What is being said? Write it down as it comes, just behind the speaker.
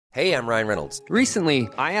Hey, I'm Ryan Reynolds. Recently,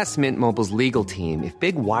 I asked Mint Mobile's legal team if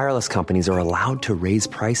big wireless companies are allowed to raise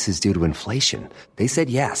prices due to inflation. They said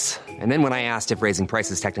yes. And then when I asked if raising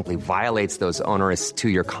prices technically violates those onerous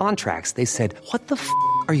two-year contracts, they said, "What the f***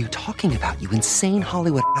 are you talking about, you insane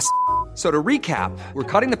Hollywood ass?" So to recap, we're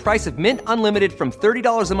cutting the price of Mint Unlimited from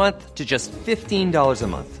 $30 a month to just $15 a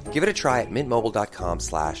month. Give it a try at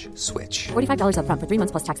mintmobile.com/switch. $45 up front for 3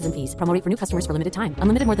 months plus taxes and fees. Promo rate for new customers for limited time.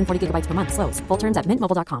 Unlimited more than 40 gigabytes per month. Slows full terms at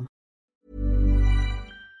mintmobile.com.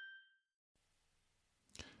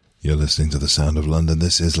 You're listening to The Sound of London.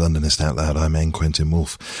 This is Londonist Out Loud. I'm N. Quentin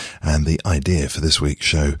Woolf, and the idea for this week's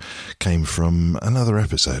show came from another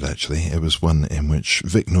episode, actually. It was one in which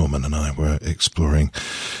Vic Norman and I were exploring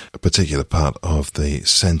a particular part of the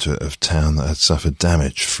centre of town that had suffered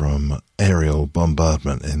damage from aerial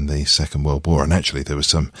bombardment in the Second World War. And actually there was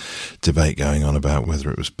some debate going on about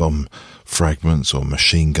whether it was bomb fragments or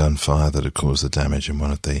machine gun fire that had caused the damage in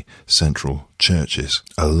one of the central churches.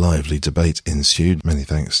 A lively debate ensued. Many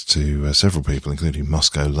thanks to several people, including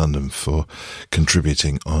Moscow London, for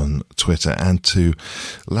contributing on Twitter, and to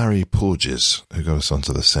Larry Porges, who got us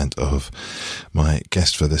onto the scent of my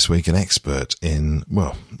guest for this week, an expert in,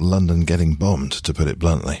 well, London getting bombed, to put it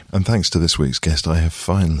bluntly. And thanks to this week's guest, I have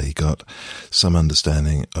finally got some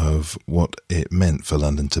understanding of what it meant for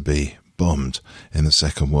London to be bombed in the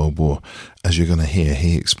Second World War. As you're going to hear,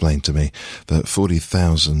 he explained to me that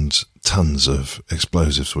 40,000 tons of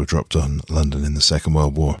explosives were dropped on London in the Second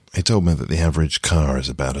World War. He told me that the average car is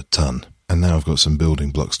about a ton. And now I've got some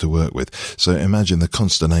building blocks to work with. So imagine the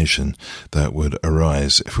consternation that would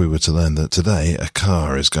arise if we were to learn that today a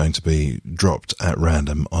car is going to be dropped at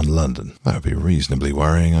random on London. That would be reasonably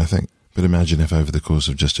worrying, I think. But imagine if over the course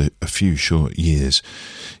of just a few short years,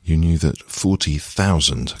 you knew that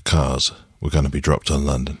 40,000 cars were going to be dropped on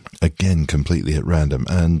London. Again, completely at random.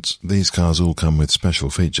 And these cars all come with special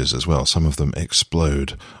features as well. Some of them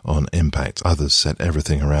explode on impact. Others set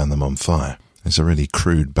everything around them on fire. It's a really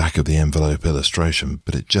crude back-of-the-envelope illustration,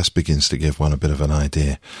 but it just begins to give one a bit of an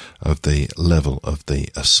idea of the level of the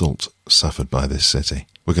assault suffered by this city.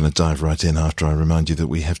 We're going to dive right in after I remind you that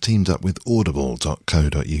we have teamed up with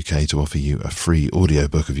audible.co.uk to offer you a free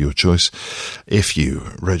audiobook of your choice if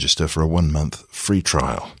you register for a 1-month free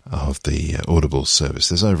trial of the Audible service.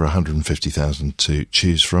 There's over 150,000 to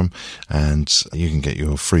choose from, and you can get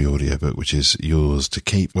your free audiobook, which is yours to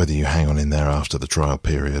keep, whether you hang on in there after the trial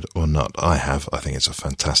period or not. I have. I think it's a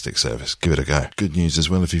fantastic service. Give it a go. Good news as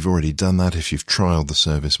well, if you've already done that, if you've trialled the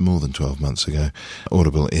service more than 12 months ago,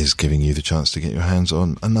 Audible is giving you the chance to get your hands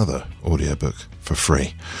on another audiobook for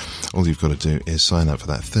free. All you've got to do is sign up for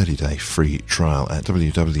that 30-day free trial at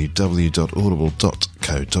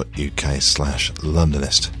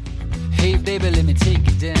www.audible.co.uk/Londonist. Hey baby, let me take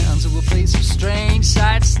you down to a place of strange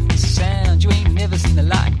sights and sound. You ain't never seen the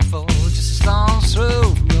like before, just a stone's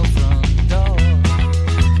throw from your front door.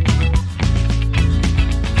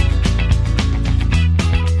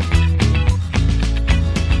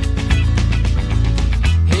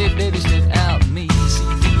 Hey baby, step out me, see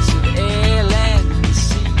piece of air, land in the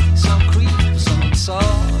sea, some creep, some saw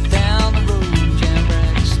down the road, jam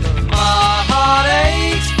brag stuff. My heart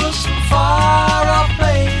aches for some far off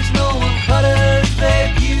place. No one cutters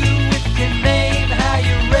their view with your name, how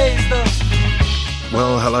you raised us.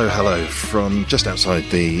 Well, hello from just outside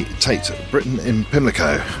the Tate Britain in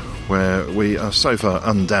Pimlico, where we are so far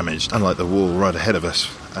undamaged, unlike the wall right ahead of us.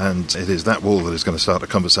 And it is that wall that is going to start a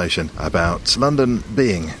conversation about London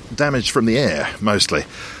being damaged from the air, mostly.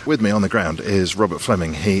 With me on the ground is Robert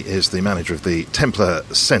Fleming. He is the manager of the Templar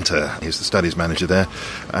Centre. He's the studies manager there,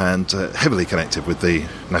 and heavily connected with the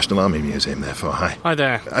National Army Museum, therefore. Hi. Hi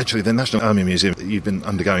there. Actually, the National Army Museum, you've been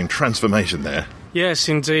undergoing transformation there. Yes,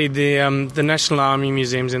 indeed. The National Army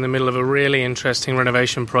Museum's in the middle of a really interesting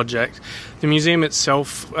renovation project. The museum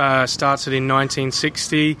itself started in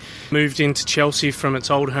 1960, moved into Chelsea from its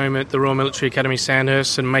old home at the Royal Military Academy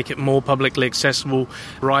Sandhurst and make it more publicly accessible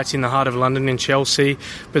right in the heart of London in Chelsea.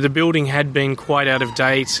 But the building had been quite out of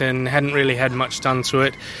date and hadn't really had much done to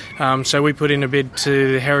it. So we put in a bid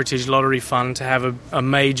to the Heritage Lottery Fund to have a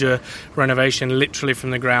major renovation literally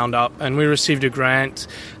from the ground up. And we received a grant.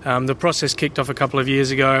 The process kicked off a couple of years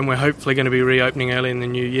ago, and we're hopefully going to be reopening early in the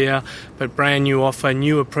new year. But brand new offer,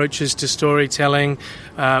 new approaches to storytelling,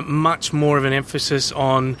 much more of an emphasis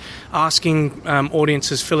on asking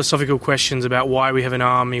audiences philosophical questions about why we have an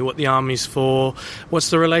army, what the army's for, what's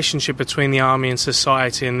the relationship between the army and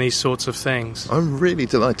society, and these sorts of things. I'm really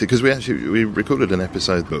delighted because we recorded an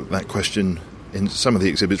episode, but that question in some of the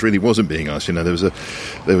exhibits really wasn't being asked. You know, there was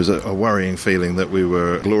a worrying feeling that we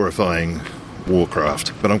were glorifying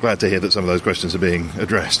warcraft. But I'm glad to hear that some of those questions are being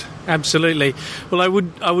addressed. Absolutely. Well, I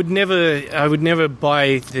would never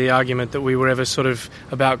buy the argument that we were ever sort of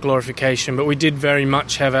about glorification, but we did very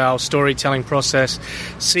much have our storytelling process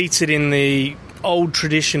seated in the old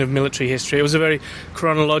tradition of military history. It was a very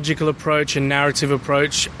chronological approach and narrative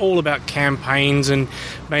approach, all about campaigns and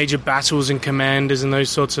major battles and commanders and those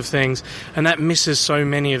sorts of things. And that misses so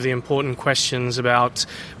many of the important questions about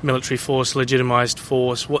military force, legitimised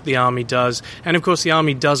force, what the army does. And of course the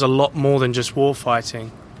army does a lot more than just war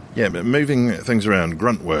fighting. Yeah, but moving things around,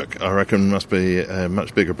 grunt work, I reckon must be a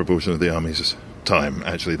much bigger proportion of the army's time,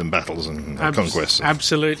 actually, than battles and conquests.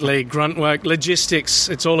 Absolutely. Grunt work, logistics,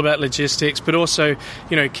 it's all about logistics, but also,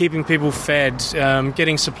 keeping people fed,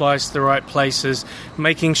 getting supplies to the right places,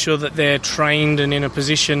 making sure that they're trained and in a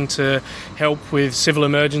position to help with civil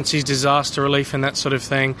emergencies, disaster relief and that sort of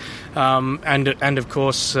thing, and of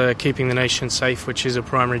course, keeping the nation safe, which is a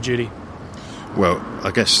primary duty. Well,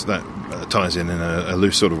 I guess that ties in a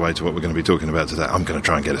loose sort of way to what we're going to be talking about today. I'm going to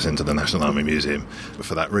try and get us into the National Army Museum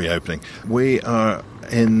for that reopening. We are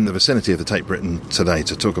in the vicinity of the Tate Britain today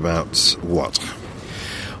to talk about what?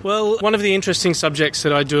 Well, one of the interesting subjects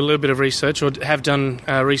that I do a little bit of research, or have done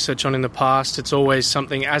research on in the past, it's always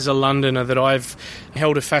something as a Londoner that I've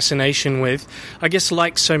held a fascination with. I guess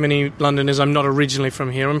like so many Londoners, I'm not originally from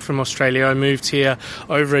here, I'm from Australia. I moved here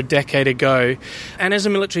over a decade ago. And as a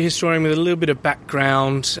military historian with a little bit of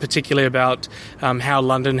background, particularly about how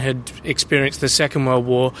London had experienced the Second World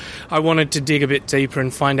War, I wanted to dig a bit deeper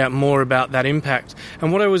and find out more about that impact.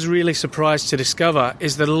 And what I was really surprised to discover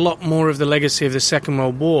is that a lot more of the legacy of the Second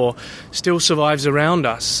World War still survives around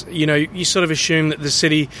us. You sort of assume that the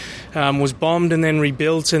city was bombed and then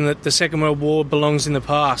rebuilt and that the Second World War belongs in the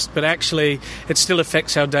past, but actually it still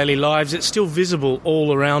affects our daily lives. It's still visible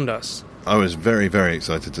all around us. I was very, very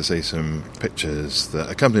excited to see some pictures that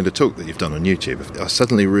accompanied a talk that you've done on YouTube. I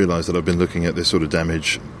suddenly realised that I've been looking at this sort of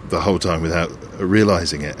damage the whole time without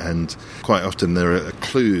realising it, and quite often there are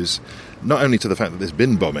clues not only to the fact that there's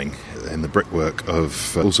been bombing in the brickwork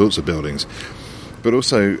of all sorts of buildings, but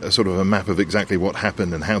also a sort of a map of exactly what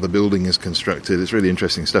happened and how the building is constructed. It's really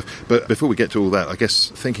interesting stuff. But before we get to all that, I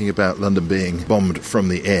guess thinking about London being bombed from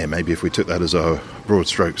the air, maybe if we took that as our broad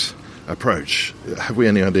strokes approach, have we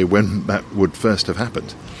any idea when that would first have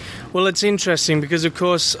happened? Well, it's interesting because, of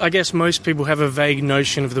course, I guess most people have a vague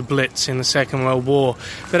notion of the Blitz in the Second World War,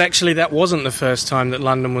 but actually that wasn't the first time that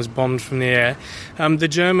London was bombed from the air. The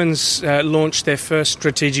Germans launched their first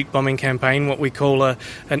strategic bombing campaign, what we call an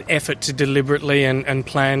effort to deliberately and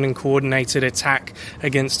planned and coordinated attack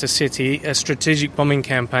against a city, a strategic bombing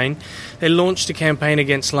campaign. They launched a campaign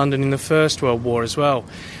against London in the First World War as well.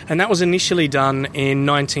 And that was initially done in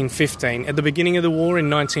 1915. At the beginning of the war in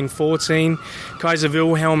 1914, Kaiser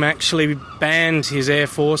Wilhelm actually banned his air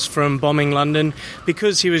force from bombing London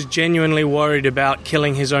because he was genuinely worried about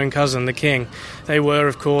killing his own cousin, the king. They were,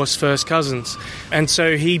 of course, first cousins. And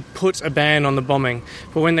so he put a ban on the bombing.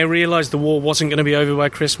 But when they realised the war wasn't going to be over by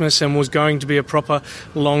Christmas and was going to be a proper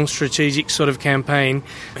long strategic sort of campaign,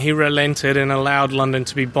 he relented and allowed London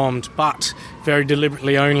to be bombed, but very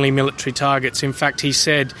deliberately only military targets. In fact, he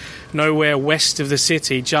said nowhere west of the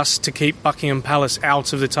city, just to keep Buckingham Palace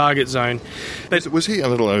out of the target zone. But was he a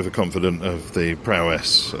little overconfident of the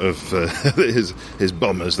prowess of his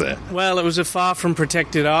bombers there? Well, it was a far from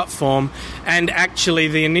protected art form, and actually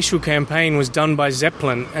the initial campaign was done by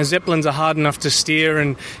Zeppelin, and Zeppelins are hard enough to steer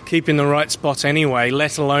and keep in the right spot anyway,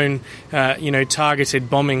 let alone targeted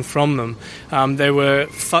bombing from them.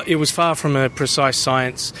 It was far from a precise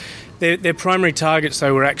science. Their primary targets,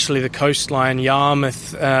 though, were actually the coastline,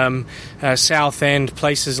 Yarmouth, Southend,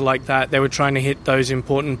 places like that. They were trying to hit those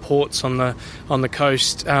important ports on the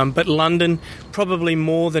coast. But London, probably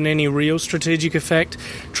more than any real strategic effect,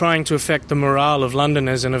 trying to affect the morale of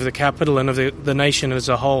Londoners and of the capital and of the nation as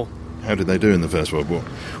a whole. How did they do in the First World War?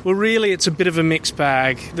 Well, really, it's a bit of a mixed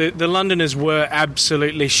bag. The Londoners were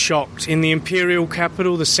absolutely shocked. In the imperial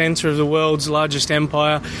capital, the centre of the world's largest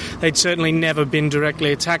empire, they'd certainly never been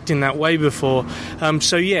directly attacked in that way before.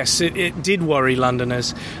 So yes, it did worry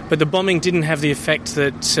Londoners. But the bombing didn't have the effect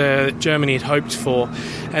that Germany had hoped for.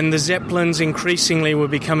 And the Zeppelins increasingly were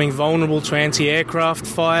becoming vulnerable to anti-aircraft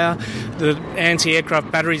fire. The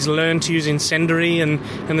anti-aircraft batteries learned to use incendiary, and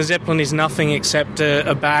the Zeppelin is nothing except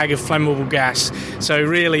a bag of flammable gas. So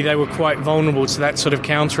really they were quite vulnerable to that sort of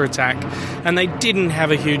counter-attack. And they didn't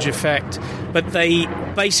have a huge effect. But they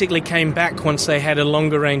basically came back once they had a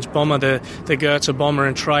longer-range bomber, the Goethe bomber,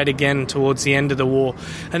 and tried again towards the end of the war.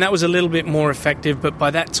 And that was a little bit more effective, but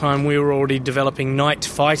by that time we were already developing night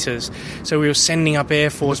fighters. So we were sending up Air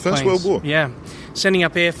Force planes. The First World War? Yeah. sending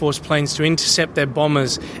up Air Force planes to intercept their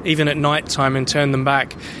bombers even at night time and turn them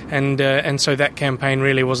back. And so that campaign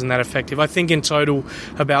really wasn't that effective. I think in total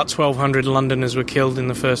about 1,200 Londoners were killed in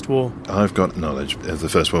the First War. I've got knowledge of the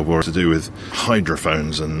First World War to do with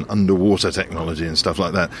hydrophones and underwater technology and stuff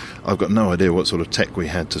like that. I've got no idea what sort of tech we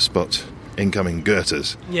had to spot incoming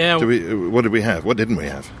Goethers. Yeah. What did we have? What didn't we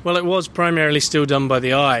have? Well, it was primarily still done by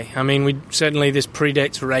the eye. I mean, certainly this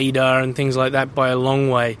predates radar and things like that by a long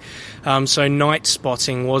way. So night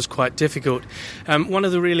spotting was quite difficult. One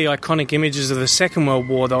of the really iconic images of the Second World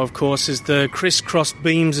War, though, of course, is the crisscross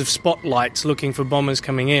beams of spotlights looking for bombers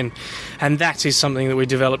coming in. And that is something that we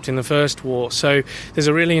developed in the First War. So there's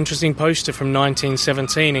a really interesting poster from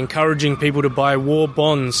 1917 encouraging people to buy war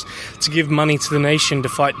bonds to give money to the nation to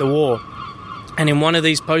fight the war. And in one of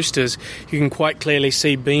these posters, you can quite clearly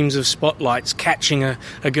see beams of spotlights catching a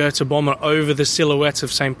Goethe bomber over the silhouette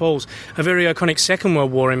of St. Paul's. A very iconic Second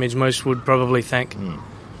World War image most would probably think.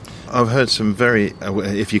 I've heard some very,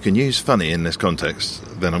 if you can use funny in this context,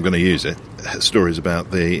 then I'm going to use it, stories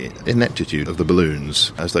about the ineptitude of the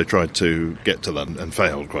balloons as they tried to get to London and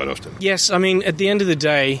failed quite often. Yes, I mean, at the end of the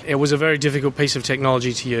day, it was a very difficult piece of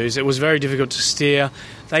technology to use. It was very difficult to steer.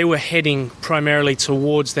 They were heading primarily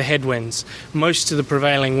towards the headwinds. Most of the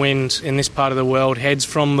prevailing wind in this part of the world heads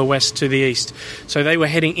from the west to the east. So they were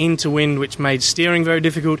heading into wind, which made steering very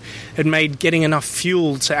difficult. It made getting enough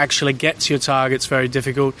fuel to actually get to your targets very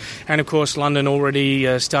difficult. And, of course, London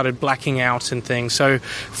already started blacking out and things. So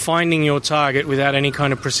finding your target without any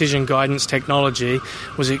kind of precision guidance technology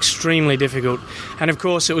was extremely difficult. And, of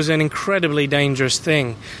course, it was an incredibly dangerous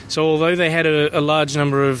thing. So although they had a large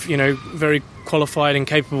number of, very qualified and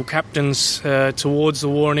capable captains towards the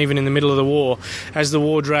war and even in the middle of the war, as the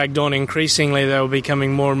war dragged on, increasingly they were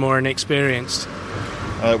becoming more and more inexperienced.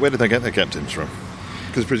 Where did they get their captains from?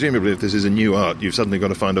 Because presumably if this is a new art, you've suddenly got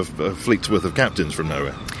to find a fleet's worth of captains from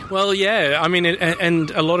nowhere. Well, yeah, I mean,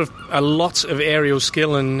 and a lot of aerial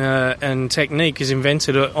skill and technique is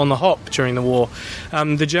invented on the hop during the war.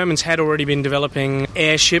 The Germans had already been developing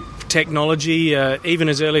airship technology even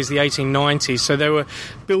as early as the 1890s, so they were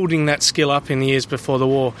building that skill up in the years before the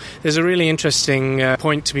war. There's a really interesting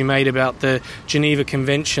point to be made about the Geneva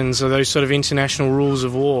Conventions, or those sort of international rules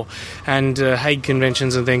of war, and Hague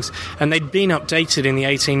Conventions and things, and they'd been updated in the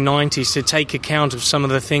 1890s to take account of some of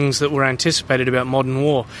the things that were anticipated about modern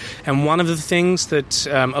war. And one of the things that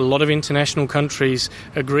a lot of international countries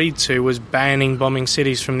agreed to was banning bombing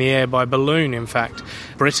cities from the air by balloon, in fact.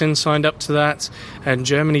 Britain signed up to that, and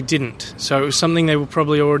Germany didn't. So it was something they were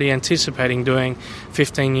probably already anticipating doing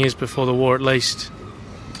 15 years before the war at least.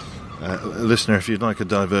 Listener, if you'd like a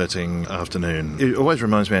diverting afternoon, it always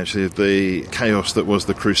reminds me actually of the chaos that was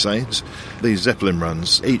the Crusades. These Zeppelin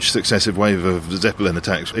runs, each successive wave of Zeppelin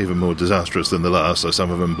attacks even more disastrous than the last, so some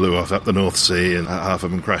of them blew off up the North Sea and half of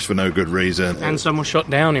them crashed for no good reason. And some were shot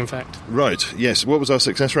down, in fact. Right, yes. What was our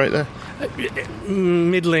success rate there?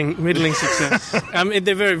 Middling success.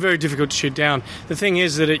 They're very, very difficult to shoot down. The thing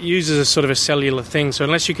is that it uses a sort of a cellular thing, so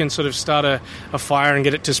unless you can sort of start a fire and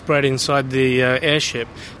get it to spread inside the airship,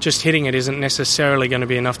 just hitting it isn't necessarily going to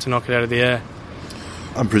be enough to knock it out of the air.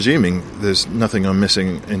 I'm presuming there's nothing I'm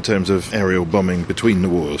missing in terms of aerial bombing between the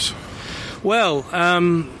wars. Well,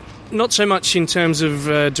 not so much in terms of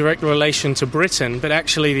direct relation to Britain, but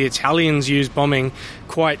actually the Italians used bombing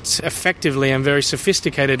quite effectively and very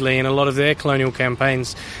sophisticatedly in a lot of their colonial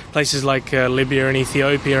campaigns, places like Libya and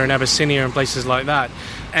Ethiopia and Abyssinia and places like that.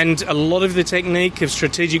 And a lot of the technique of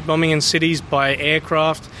strategic bombing in cities by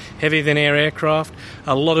aircraft, heavy-than-air aircraft,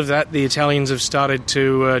 a lot of that the Italians have started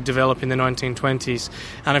to develop in the 1920s.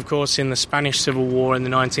 And, of course, in the Spanish Civil War in the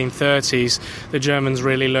 1930s, the Germans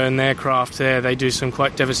really learned their craft there. They do some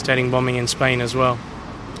quite devastating bombing in Spain as well.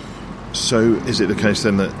 So is it the case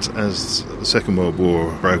then that as the Second World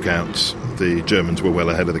War broke out, the Germans were well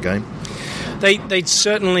ahead of the game? They'd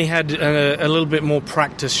certainly had a little bit more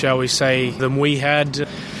practice, shall we say, than we had.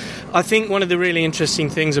 I think one of the really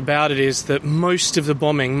interesting things about it is that most of the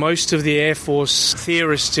bombing, most of the Air Force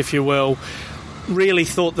theorists, if you will, really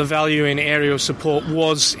thought the value in aerial support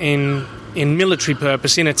was in military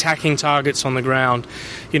purpose, in attacking targets on the ground.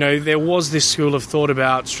 You know, there was this school of thought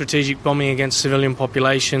about strategic bombing against civilian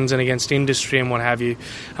populations and against industry and what have you.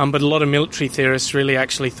 But a lot of military theorists really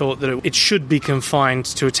actually thought that it should be confined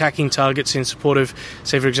to attacking targets in support of,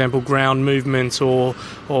 say, for example, ground movement or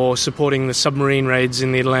supporting the submarine raids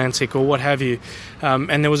in the Atlantic or what have you.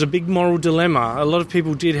 And there was a big moral dilemma. A lot of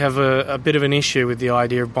people did have a bit of an issue with the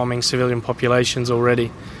idea of bombing civilian populations already.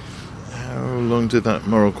 How long did that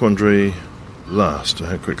moral quandary last?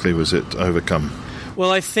 How quickly was it overcome? Well,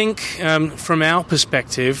 I think from our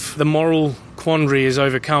perspective, the moral quandary is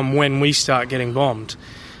overcome when we start getting bombed.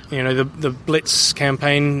 You know, the Blitz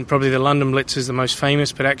campaign, probably the London Blitz is the most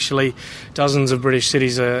famous, but actually dozens of British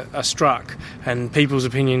cities are struck, and people's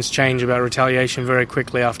opinions change about retaliation very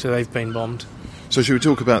quickly after they've been bombed. So should we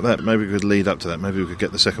talk about that? Maybe we could lead up to that. Maybe we could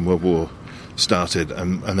get the Second World War started,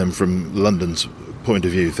 and then from London's point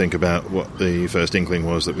of view, think about what the first inkling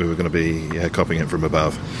was that we were going to be copying it from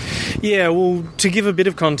above. Yeah, well, to give a bit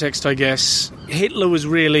of context, I guess, Hitler was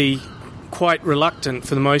really quite reluctant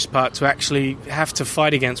for the most part to actually have to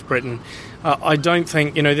fight against Britain. I don't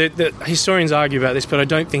think, you know, the historians argue about this, but I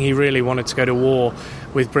don't think he really wanted to go to war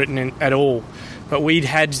with Britain at all. But we'd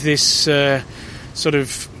had this sort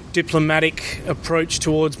of diplomatic approach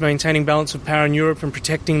towards maintaining balance of power in Europe and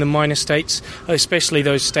protecting the minor states, especially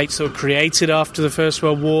those states that were created after the First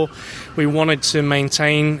World War. We wanted to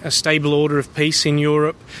maintain a stable order of peace in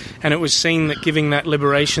Europe, and it was seen that giving that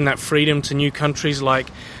liberation, that freedom to new countries like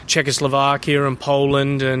Czechoslovakia and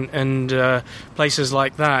Poland and places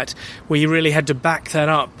like that, we really had to back that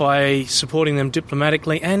up by supporting them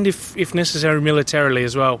diplomatically and, if necessary, militarily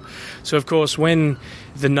as well. So, of course, when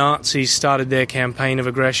the Nazis started their campaign of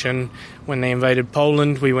aggression, when they invaded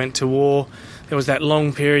Poland, we went to war. There was that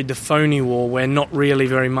long period, the phony war, where not really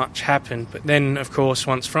very much happened. But then, of course,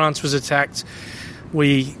 once France was attacked,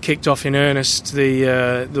 we kicked off in earnest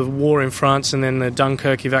the war in France and then the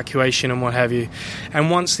Dunkirk evacuation and what have you. And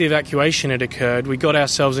once the evacuation had occurred, we got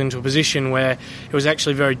ourselves into a position where it was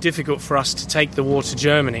actually very difficult for us to take the war to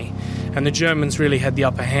Germany. And the Germans really had the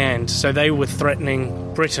upper hand, so they were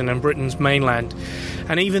threatening Britain and Britain's mainland.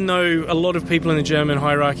 And even though a lot of people in the German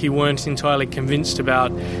hierarchy weren't entirely convinced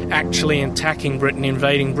about actually attacking Britain,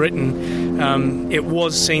 invading Britain, it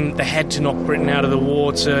was seen that they had to knock Britain out of the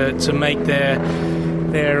war to make their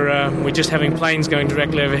we're just having planes going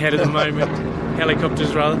directly overhead at the moment,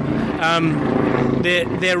 helicopters rather.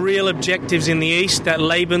 Their real objectives in the East, that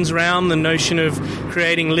Lebensraum, the notion of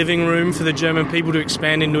creating living room for the German people to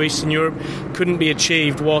expand into Eastern Europe, couldn't be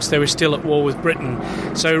achieved whilst they were still at war with Britain.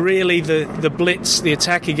 So really the Blitz, the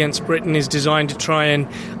attack against Britain, is designed to try and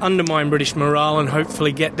undermine British morale and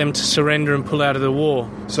hopefully get them to surrender and pull out of the war.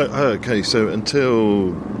 So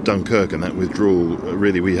until Dunkirk and that withdrawal,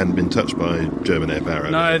 really we hadn't been touched by German air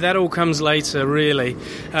power? No, that all comes later, really.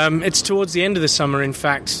 It's towards the end of the summer, in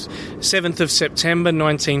fact. 7th of September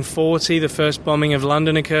 1940, the first bombing of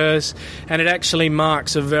London occurs, and it actually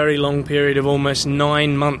marks a very long period of almost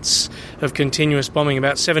 9 months of continuous bombing,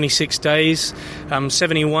 about 76 days,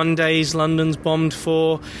 71 days London's bombed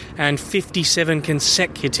for, and 57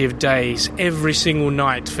 consecutive days, every single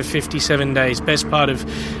night for 57 days, best part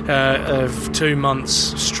of 2 months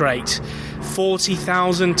straight.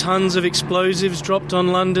 40,000 tons of explosives dropped on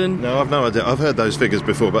London. No, I've no idea. I've heard those figures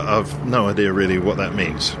before, but I've no idea really what that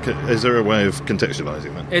means. Is there a way of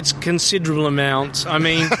contextualising that? It's a considerable amount. I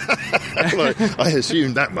mean... Well, I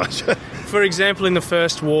assumed that much. For example, in the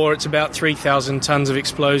First War, it's about 3,000 tons of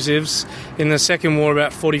explosives. In the Second War,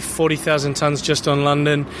 about 40,000 tons just on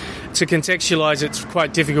London. To contextualise, it's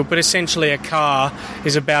quite difficult, but essentially a car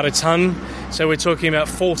is about a ton. So we're talking about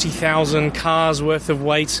 40,000 cars worth of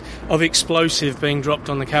weight of explosive being dropped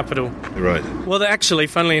on the capital. Right. Well, actually,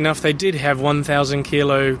 funnily enough, they did have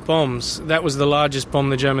 1,000-kilo bombs. That was the largest bomb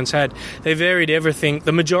the Germans had. They varied everything.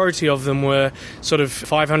 The majority of them were sort of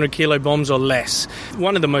 500-kilo bombs or less.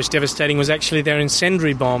 One of the most devastating was actually their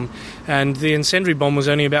incendiary bomb, and the incendiary bomb was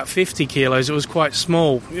only about 50 kilos. It was quite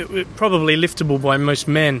small, probably liftable by most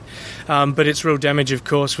men, but its real damage, of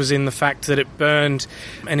course, was in the fact that it burned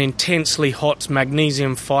an intensely hot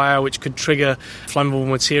magnesium fire which could trigger flammable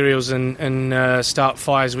materials and start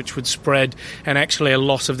fires which would spread, and actually a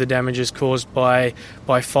lot of the damage is caused by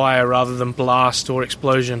fire rather than blast or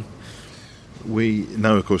explosion. We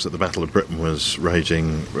know, of course, that the Battle of Britain was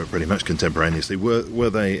raging pretty much contemporaneously. Were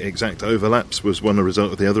they exact overlaps? Was one a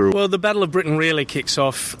result of the other? Well, the Battle of Britain really kicks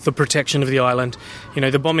off the protection of the island. You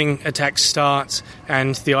know, the bombing attacks start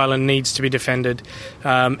and the island needs to be defended.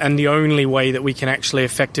 And the only way that we can actually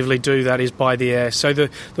effectively do that is by the air. So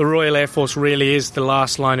the Royal Air Force really is the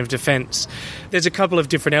last line of defence. There's a couple of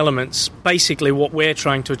different elements. Basically, what we're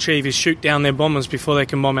trying to achieve is shoot down their bombers before they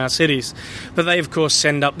can bomb our cities. But they, of course,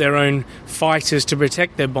 send up their own fighters to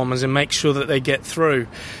protect their bombers and make sure that they get through.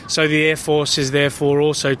 So the Air Force is therefore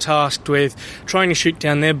also tasked with trying to shoot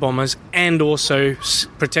down their bombers and also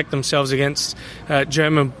protect themselves against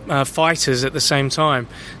German fighters at the same time.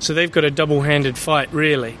 So they've got a double-handed fight,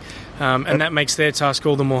 really. And that makes their task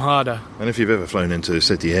all the more harder. And if you've ever flown into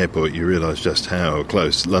City Airport, you realise just how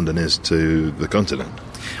close London is to the continent.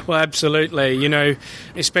 Well, absolutely. You know,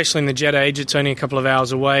 especially in the jet age, it's only a couple of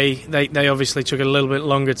hours away. They obviously took a little bit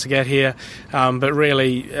longer to get here, but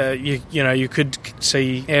really, you could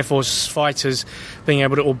see Air Force fighters being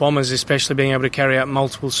able to, or bombers especially, being able to carry out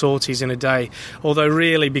multiple sorties in a day. Although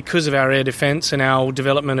really, because of our air defence and our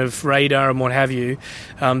development of radar and what have you,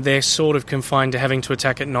 they're sort of confined to having to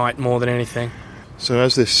attack at night more than anything. So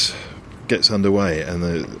as this gets underway, and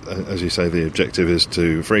as you say, the objective is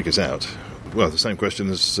to freak us out. Well, the same question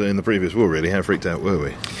as in the previous war, really. How freaked out were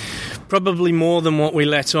we? Probably more than what we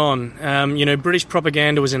let on. British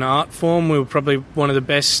propaganda was an art form. We were probably one of the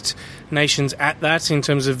best nations at that in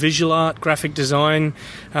terms of visual art, graphic design,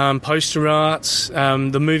 poster arts.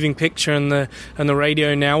 The moving picture and the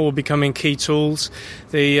radio now were becoming key tools.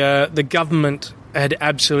 The government had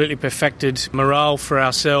absolutely perfected morale for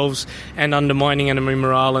ourselves and undermining enemy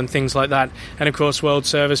morale and things like that. And of course, World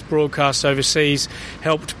Service broadcasts overseas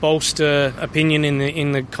helped bolster opinion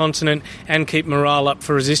in the continent and keep morale up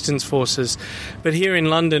for resistance forces. But here in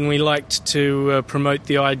London, we liked to promote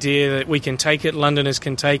the idea that we can take it, Londoners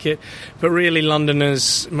can take it. But really,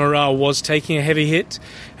 Londoners' morale was taking a heavy hit.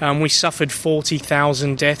 We suffered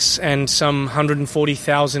 40,000 deaths and some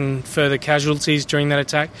 140,000 further casualties during that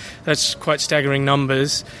attack. That's quite staggering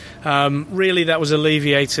numbers. Really, that was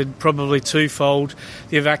alleviated probably twofold.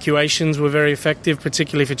 The evacuations were very effective,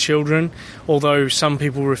 particularly for children, although some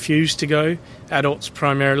people refused to go, adults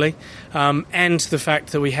primarily, and the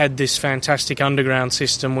fact that we had this fantastic underground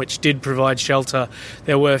system which did provide shelter.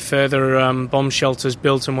 There were further bomb shelters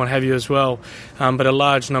built and what have you as well, but a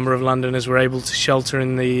large number of Londoners were able to shelter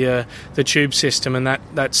in the tube system, and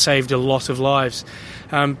that saved a lot of lives.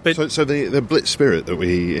 So the Blitz spirit that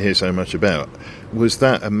we hear so much about, was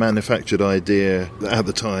that a manufactured idea at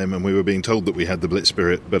the time and we were being told that we had the Blitz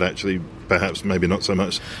spirit, but actually perhaps maybe not so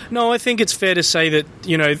much? No, I think it's fair to say that,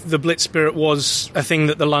 the Blitz spirit was a thing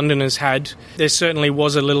that the Londoners had. There certainly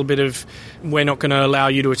was a little bit of, we're not going to allow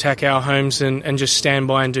you to attack our homes and just stand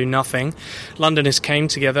by and do nothing. Londoners came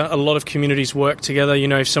together. A lot of communities worked together.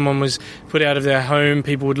 If someone was put out of their home,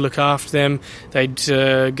 people would look after them. They'd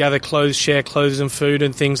gather clothes, share clothes and food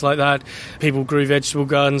and things like that. People grew vegetable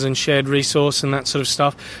gardens and shared resource and that sort of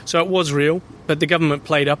stuff. So it was real, but the government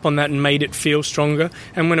played up on that and made it feel stronger.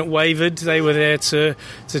 And when it wavered, they were there to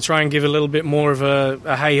try and give a little bit more of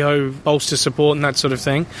a hey-ho, bolster support and that sort of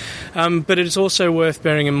thing. But it's also worth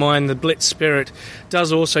bearing in mind the Blitz spirit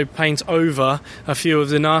does also paint over a few of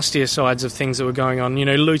the nastier sides of things that were going on.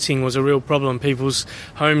 Looting was a real problem. People's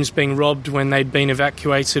homes being robbed when they'd been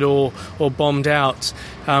evacuated or bombed out.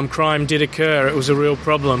 Crime did occur. It was a real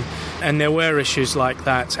problem. And there were issues like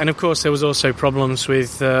that. And of course there was also problems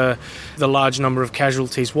with the large number of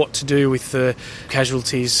casualties, what to do with the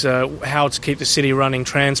casualties, how to keep the city running,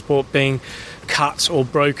 transport being cut or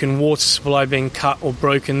broken, water supply being cut or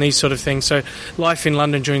broken, these sort of things. So life in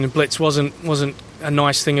London during the Blitz wasn't a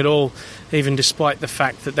nice thing at all, even despite the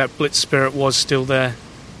fact that Blitz spirit was still there.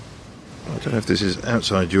 I don't know if this is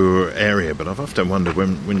outside your area, but I've often wondered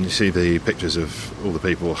when you see the pictures of all the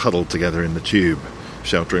people huddled together in the tube,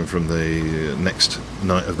 sheltering from the next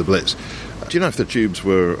night of the Blitz. Do you know if the tubes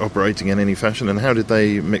were operating in any fashion, and how did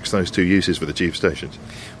they mix those two uses for the tube stations?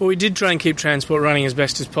 Well, we did try and keep transport running as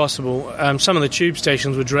best as possible. Some of the tube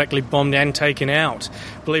stations were directly bombed and taken out.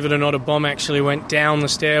 Believe it or not, a bomb actually went down the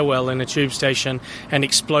stairwell in a tube station and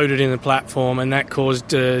exploded in the platform, and that caused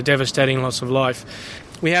devastating loss of life.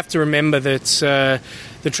 We have to remember that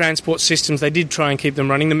the transport systems, they did try and keep them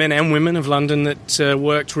running. The men and women of London that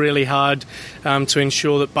worked really hard to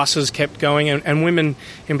ensure that buses kept going, and women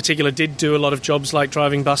in particular did do a lot of jobs like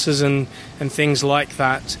driving buses and things like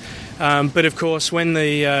that. But of course, when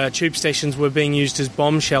the tube stations were being used as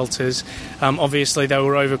bomb shelters, obviously they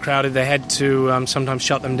were overcrowded. They had to sometimes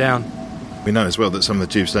shut them down. We know as well that some of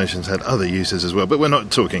the tube stations had other uses as well, but we're not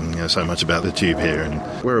talking so much about the tube here.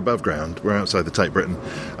 And we're above ground, we're outside the Tate Britain,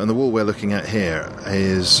 and the wall we're looking at here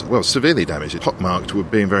is, well, severely damaged. It's pockmarked with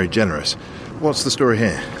being very generous. What's the story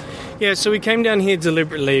here? Yeah, so we came down here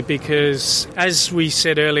deliberately because, as we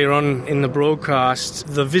said earlier on in the broadcast,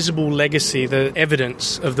 the visible legacy, the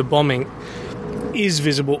evidence of the bombing is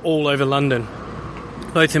visible all over London,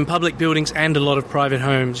 both in public buildings and a lot of private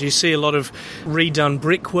homes. You see a lot of redone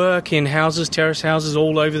brickwork in houses, terrace houses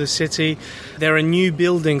all over the city. There are new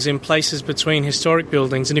buildings in places between historic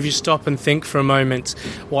buildings, and if you stop and think for a moment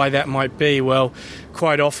why that might be, well,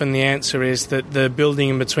 quite often the answer is that the building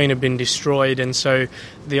in between have been destroyed, and so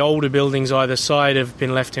The older buildings either side have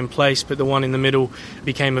been left in place, but the one in the middle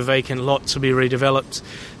became a vacant lot to be redeveloped.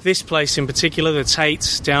 This place in particular, the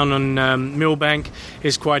Tate down on Millbank,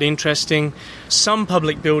 is quite interesting. Some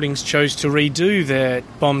public buildings chose to redo their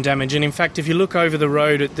bomb damage, and in fact, if you look over the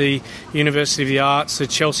road at the University of the Arts, the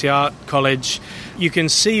Chelsea Art College, you can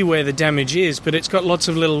see where the damage is, but it's got lots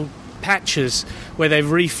of little patches where they've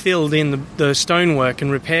refilled in the stonework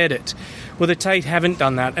and repaired it. Well, the Tate haven't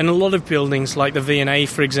done that, and a lot of buildings like the V&A,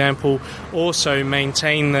 for example, also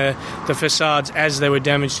maintain the facades as they were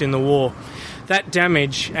damaged in the war. That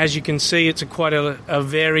damage, as you can see, it's quite a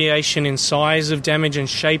variation in size of damage and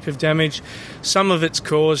shape of damage. Some of it's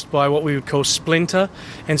caused by what we would call splinter,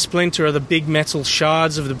 and splinter are the big metal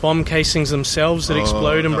shards of the bomb casings themselves that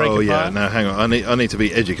explode and break apart. Oh, yeah. Now, hang on. I need to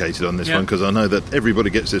be educated on this one, because I know that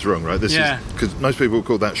everybody gets this wrong, right? This is because most people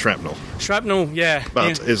call that shrapnel. Shrapnel, yeah.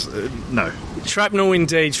 But no. Shrapnel,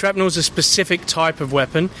 indeed. Shrapnel is a specific type of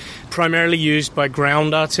weapon, primarily used by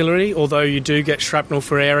ground artillery, although you do get shrapnel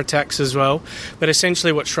for air attacks as well. But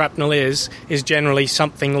essentially what shrapnel is generally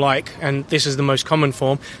something like, and this is the most common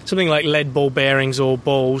form, something like lead ball bearings or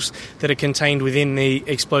balls that are contained within the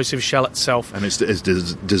explosive shell itself. And it's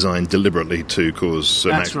designed deliberately to cause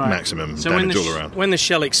maximum damage all around. When the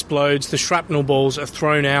shell explodes, the shrapnel balls are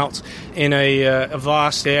thrown out in a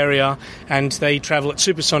vast area, and they travel at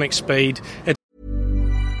supersonic speed.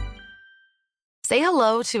 Say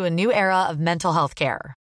hello to a new era of mental health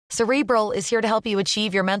care. Cerebral is here to help you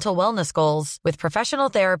achieve your mental wellness goals with professional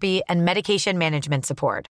therapy and medication management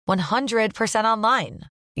support. 100% online.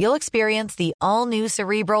 You'll experience the all-new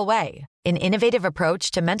Cerebral Way, an innovative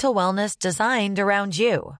approach to mental wellness designed around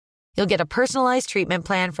you. You'll get a personalized treatment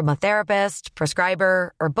plan from a therapist,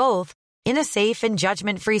 prescriber, or both in a safe and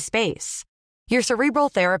judgment-free space. Your Cerebral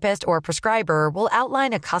therapist or prescriber will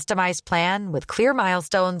outline a customized plan with clear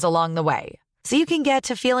milestones along the way, so you can get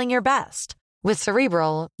to feeling your best. With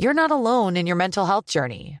Cerebral, you're not alone in your mental health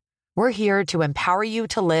journey. We're here to empower you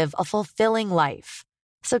to live a fulfilling life.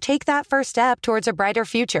 So take that first step towards a brighter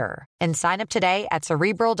future and sign up today at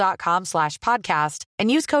Cerebral.com/podcast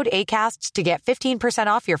and use code ACAST to get 15%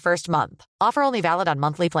 off your first month. Offer only valid on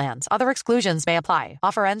monthly plans. Other exclusions may apply.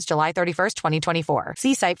 Offer ends July 31st, 2024.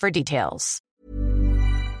 See site for details.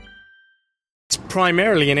 It's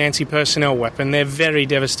primarily an anti-personnel weapon. They're very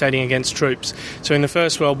devastating against troops. So in the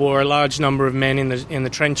First World War, a large number of men in the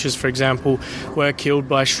trenches, for example, were killed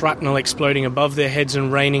by shrapnel exploding above their heads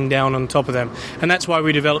and raining down on top of them. And that's why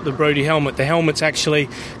we developed the Brodie helmet. The helmet's actually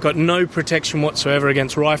got no protection whatsoever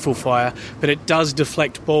against rifle fire, but it does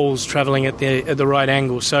deflect balls travelling at the right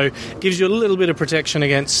angle. So it gives you a little bit of protection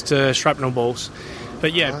against shrapnel balls.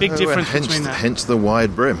 But yeah, big difference between that. Hence the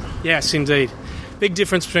wide brim. Yes, indeed. Big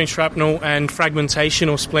difference between shrapnel and fragmentation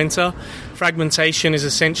or splinter. Fragmentation is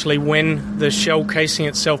essentially when the shell casing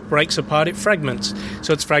itself breaks apart, it fragments.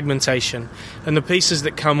 So it's fragmentation. And the pieces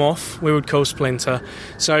that come off, we would call splinter.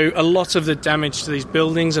 So a lot of the damage to these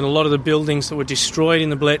buildings and a lot of the buildings that were destroyed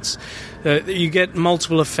in the Blitz, you get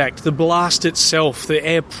multiple effect. The blast itself, the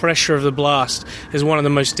air pressure of the blast, is one of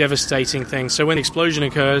the most devastating things. So when the explosion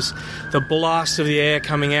occurs, the blast of the air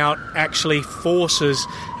coming out actually forces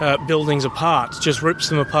buildings apart, just rips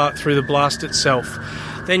them apart through the blast itself.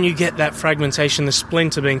 Then you get that fragmentation, the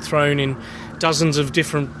splinter being thrown in dozens of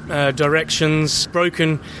different directions,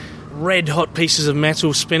 broken red-hot pieces of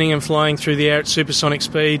metal spinning and flying through the air at supersonic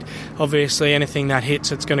speed. Obviously, anything that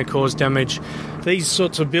hits, it's going to cause damage. These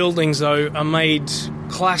sorts of buildings, though, are made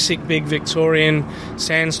classic big Victorian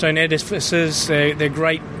sandstone edifices. They're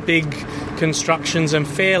great big constructions and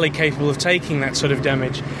fairly capable of taking that sort of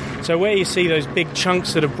damage. So where you see those big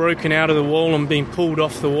chunks that have broken out of the wall and been pulled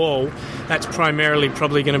off the wall, that's primarily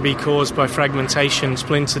probably going to be caused by fragmentation,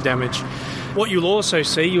 splinter damage. What you'll also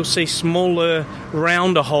see, you'll see smaller,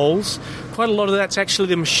 rounder holes. Quite a lot of that's actually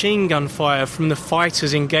the machine gun fire from the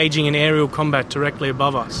fighters engaging in aerial combat directly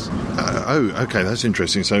above us. Okay, that's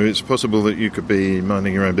interesting. So it's possible that you could be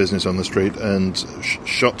minding your own business on the street and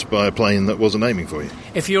shot by a plane that wasn't aiming for you.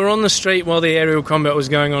 If you were on the street while the aerial combat was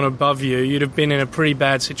going on above you, you'd have been in a pretty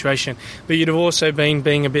bad situation. But you'd have also been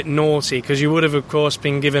being a bit naughty, because you would have, of course,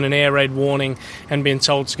 been given an air raid warning and been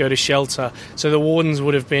told to go to shelter. So the wardens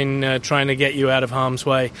would have been trying to get you out of harm's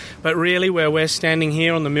way. But really, where we're standing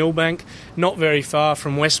here on the Millbank, not very far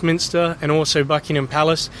from Westminster and also Buckingham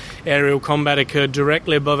Palace, aerial combat occurred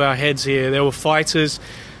directly above our heads here. There were fighters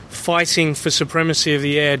fighting for supremacy of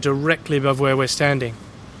the air directly above where we're standing.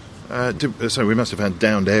 So we must have had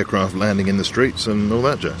downed aircraft landing in the streets and all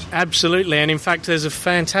that jazz. Absolutely, and in fact there's a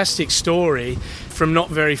fantastic story from not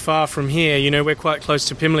very far from here. You know, we're quite close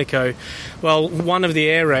to Pimlico. Well, one of the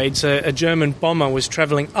air raids, a German bomber was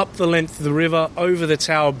travelling up the length of the river, over the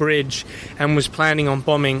Tower Bridge, and was planning on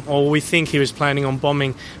bombing, or we think he was planning on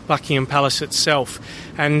bombing, Buckingham Palace itself.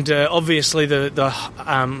 And obviously the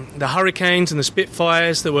Hurricanes and the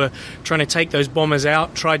Spitfires that were trying to take those bombers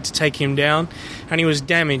out tried to take him down, and he was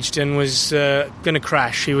damaged and was going to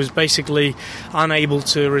crash. He was basically unable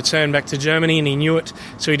to return back to Germany, and he knew it,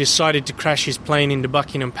 so he decided to crash his plane into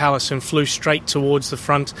Buckingham Palace and flew straight towards the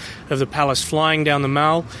front of the palace, flying down the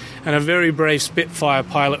Mall, and a very brave Spitfire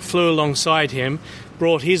pilot flew alongside him,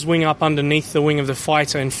 brought his wing up underneath the wing of the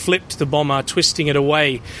fighter and flipped the bomber, twisting it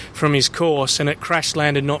away from his course, and it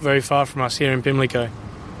crash-landed not very far from us here in Pimlico.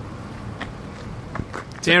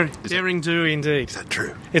 Daring do indeed. Is that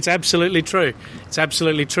true? It's absolutely true. It's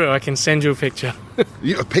absolutely true. I can send you a picture.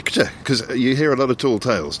 A picture? Because you hear a lot of tall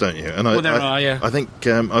tales, don't you? And there are, yeah. I think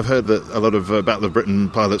I've heard that a lot of Battle of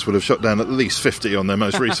Britain pilots would have shot down at least 50 on their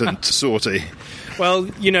most recent sortie. Well,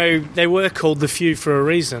 you know, they were called the few for a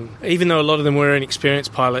reason. Even though a lot of them were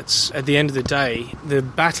inexperienced pilots, at the end of the day, the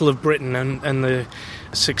Battle of Britain and the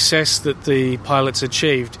success that the pilots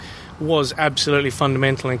achieved was absolutely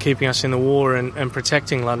fundamental in keeping us in the war and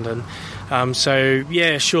protecting London. So,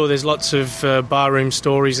 yeah, sure, there's lots of barroom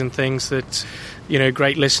stories and things that, you know,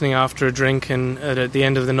 great listening after a drink and at the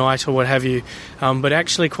end of the night or what have you. But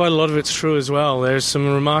actually quite a lot of it's true as well. There's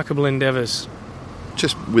some remarkable endeavours.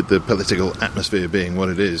 Just with the political atmosphere being what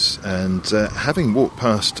it is, and having walked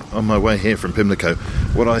past on my way here from Pimlico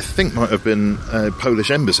what I think might have been a Polish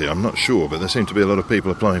embassy, I'm not sure, but there seemed to be a lot of people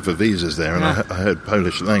applying for visas there, and I heard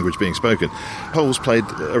Polish language being spoken. Poles played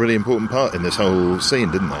a really important part in this whole scene,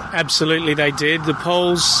 didn't they? Absolutely they did. The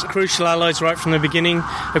Poles, crucial allies right from the beginning.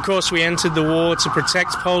 Of course, we entered the war to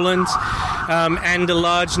protect Poland, and a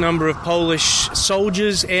large number of Polish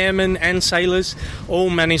soldiers, airmen and sailors all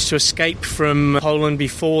managed to escape from Poland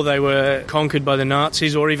before they were conquered by the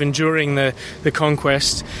Nazis, or even during the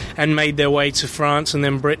conquest, and made their way to France and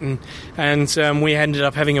then Britain. And we ended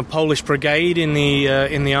up having a Polish brigade in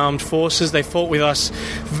the armed forces. They fought with us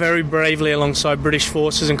very bravely alongside British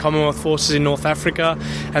forces and Commonwealth forces in North Africa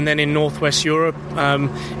and then in Northwest Europe.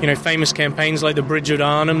 You know, famous campaigns like the Bridge at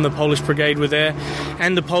Arnhem, the Polish brigade were there,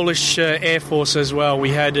 and the Polish Air Force as well.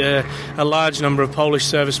 We had a large number of Polish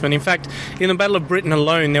servicemen. In fact, in the Battle of Britain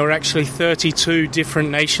alone, there were actually 32 different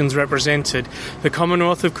nations represented. The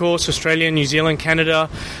Commonwealth, of course, Australia, New Zealand, Canada,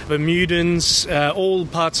 Bermudans, all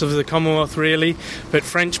parts of the Commonwealth really, but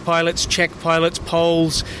French pilots, Czech pilots,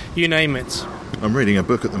 Poles, you name it. I'm reading a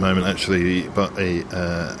book at the moment, actually, about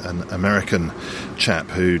an American chap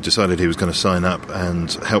who decided he was going to sign up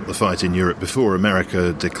and help the fight in Europe before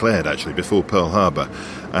America declared, actually, before Pearl Harbor.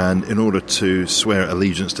 And in order to swear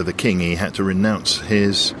allegiance to the king, he had to renounce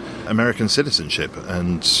his American citizenship,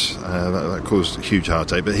 and that caused a huge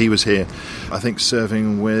heartache. But he was here, I think,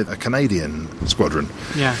 serving with a Canadian squadron.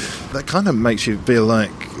 Yeah. That kind of makes you feel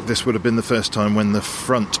like this would have been the first time when the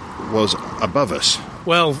front was above us.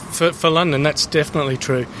 Well, for London, that's definitely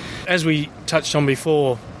true. As we touched on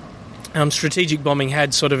before, strategic bombing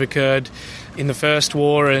had sort of occurred in the First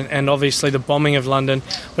War and obviously the bombing of London.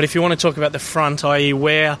 But if you want to talk about the front, i.e.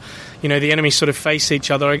 where, you know, the enemies sort of face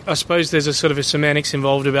each other, I suppose there's a sort of a semantics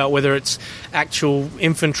involved about whether it's actual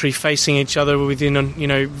infantry facing each other within a, you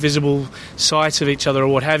know, visible sight of each other or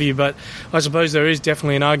what have you. But I suppose there is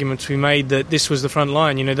definitely an argument to be made that this was the front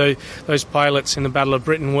line. You know, those pilots in the Battle of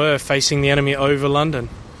Britain were facing the enemy over London.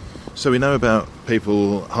 So we know about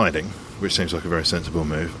people hiding, which seems like a very sensible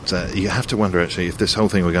move. You have to wonder, actually, if this whole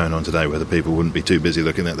thing were going on today, whether people wouldn't be too busy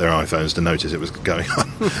looking at their iPhones to notice it was going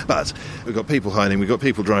on. But we've got people hiding, we've got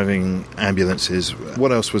people driving ambulances.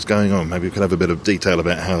 What else was going on? Maybe we could have a bit of detail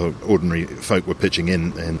about how ordinary folk were pitching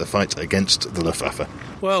in the fight against the Luftwaffe.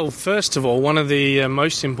 Well, first of all, one of the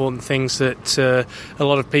most important things that a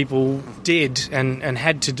lot of people did and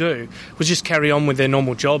had to do was just carry on with their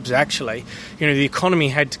normal jobs, actually. You know, the economy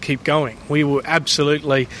had to keep going. We were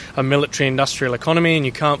absolutely a military-industrial economy, and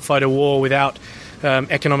you can't fight a war without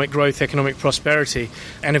economic growth, economic prosperity.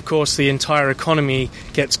 And of course the entire economy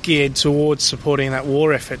gets geared towards supporting that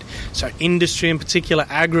war effort. So industry in particular,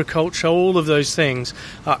 agriculture, all of those things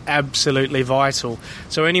are absolutely vital.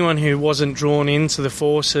 So anyone who wasn't drawn into the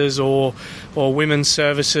forces or women's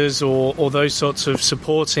services or those sorts of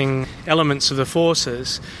supporting elements of the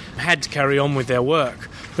forces had to carry on with their work.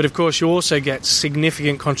 But of course you also get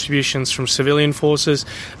significant contributions from civilian forces.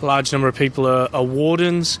 A large number of people are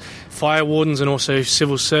wardens, fire wardens, and also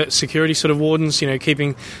civil security sort of wardens, you know,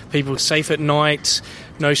 keeping people safe at night,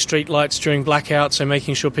 no street lights during blackouts, so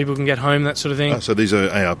making sure people can get home, that sort of thing. So these are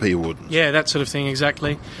ARP wardens? Yeah, that sort of thing,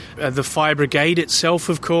 exactly. The fire brigade itself,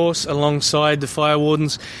 of course, alongside the fire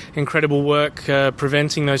wardens, incredible work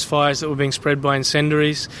preventing those fires that were being spread by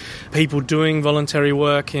incendiaries. People doing voluntary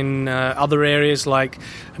work in other areas like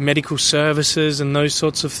medical services and those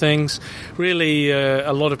sorts of things. Really,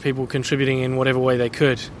 a lot of people contributing in whatever way they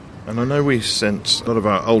could. And I know we sent a lot of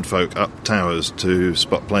our old folk up towers to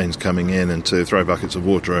spot planes coming in and to throw buckets of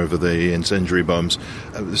water over the incendiary bombs.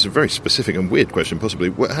 This is a very specific and weird question,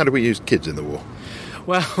 possibly. How do we use kids in the war?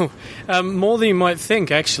 Well, more than you might think,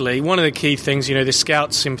 actually. One of the key things, the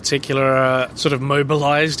scouts in particular are sort of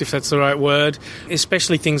mobilised, if that's the right word,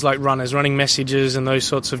 especially things like runners, running messages and those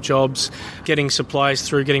sorts of jobs, getting supplies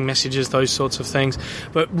through, getting messages, those sorts of things.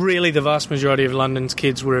 But really, the vast majority of London's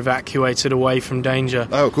kids were evacuated away from danger.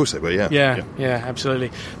 Oh, of course they were, yeah. Yeah, absolutely.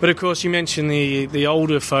 But of course, you mentioned the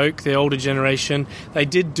older folk, the older generation, they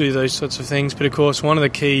did do those sorts of things. But of course, one of the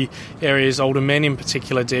key areas older men in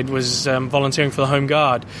particular did was volunteering for the Home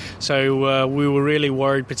Guard. So we were really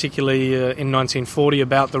worried, particularly in 1940,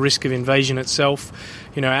 about the risk of invasion itself.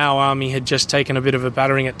 Our army had just taken a bit of a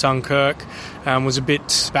battering at Dunkirk, was a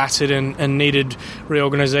bit battered and needed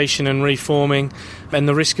reorganisation and reforming, and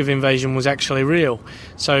the risk of invasion was actually real.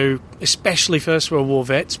 So especially First World War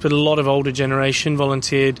vets, but a lot of older generation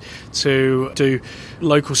volunteered to do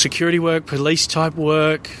local security work, police type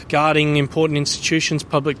work, guarding important institutions,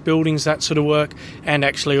 public buildings, that sort of work, and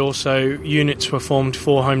actually also units were formed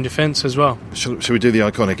for home defence as well. Shall we do the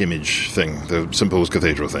iconic image thing, the St Paul's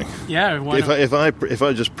Cathedral thing? Yeah, why not? If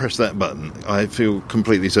I just press that button, I feel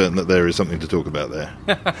completely certain that there is something to talk about there.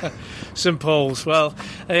 St Paul's. Well,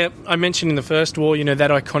 I mentioned in the First War,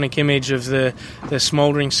 that iconic image of the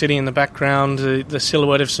smouldering city in the background, the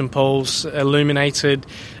silhouette of St Paul's, illuminated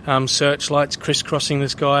searchlights crisscrossing the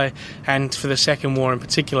sky, and for the Second War in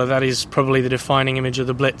particular, that is probably the defining image of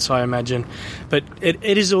the Blitz, I imagine. But it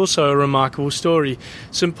is also a remarkable story.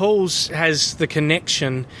 St Paul's has the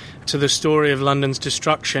connection to the story of London's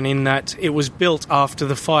destruction in that it was built after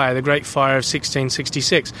the fire, the Great Fire of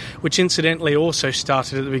 1666, which incidentally also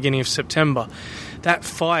started at the beginning of September. That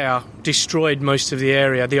fire destroyed most of the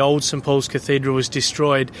area. The old St Paul's Cathedral was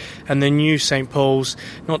destroyed, and the new St Paul's,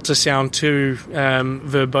 not to sound too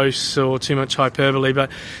verbose or too much hyperbole,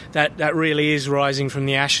 but that really is rising from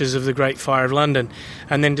the ashes of the Great Fire of London.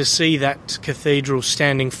 And then to see that cathedral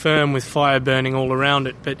standing firm with fire burning all around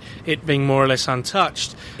it, but it being more or less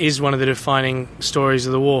untouched, is one of the defining stories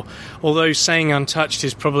of the war. Although saying untouched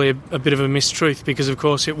is probably a bit of a mistruth, because of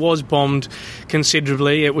course it was bombed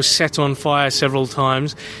considerably, it was set on fire several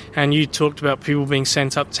times, and you talked about people being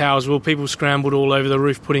sent up towers. Well, people scrambled all over the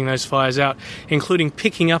roof putting those fires out, including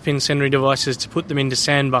picking up incendiary devices to put them into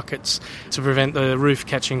sand buckets to prevent the roof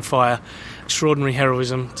catching fire. Extraordinary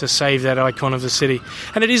heroism to save that icon of the city.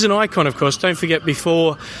 And it is an icon, of course. Don't forget,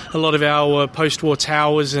 before a lot of our post-war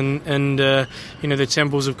towers and the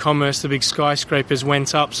temples of commerce, the big skyscrapers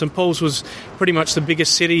went up, St Paul's was pretty much the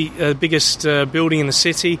biggest building in the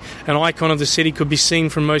city. An icon of the city, could be seen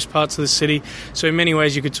from most parts of the city. So in many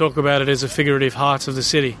ways you could talk about it as a figurative heart of the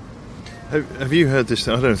city. Have you heard this?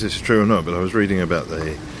 I don't know if this is true or not, but I was reading about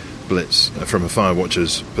the Blitz from a fire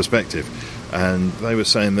watcher's perspective, and they were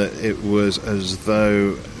saying that it was as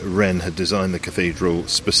though Wren had designed the cathedral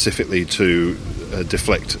specifically to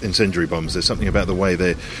deflect incendiary bombs. There's something about the way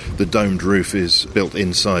the domed roof is built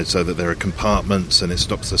inside so that there are compartments and it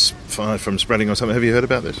stops the fire from spreading or something. Have you heard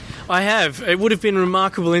about this? I have. It would have been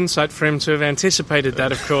remarkable insight for him to have anticipated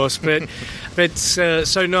that, of course, but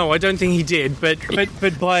so no, I don't think he did.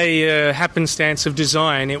 But by happenstance of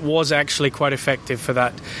design, it was actually quite effective for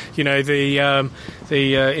that.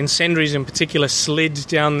 The incendiaries in particular slid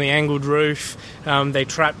down the angled roof. They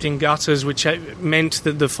trapped in gutters, which meant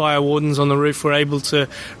that the fire wardens on the roof were able to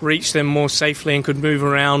reach them more safely and could move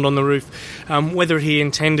around on the roof. Whether he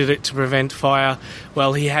intended it to prevent fire,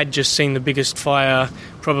 well, he had just seen the biggest fire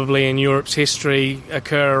probably in Europe's history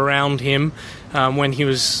occur around him when he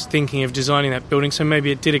was thinking of designing that building, so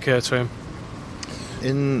maybe it did occur to him.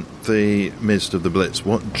 In the midst of the Blitz,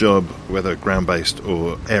 what job, whether ground-based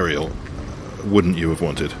or aerial, wouldn't you have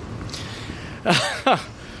wanted?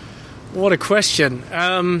 What a question.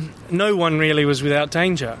 No one really was without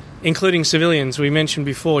danger, including civilians. We mentioned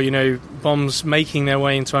before, bombs making their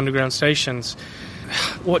way into underground stations.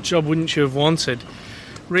 What job wouldn't you have wanted?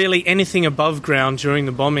 Really, anything above ground during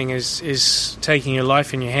the bombing is taking your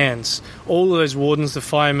life in your hands. All of those wardens, the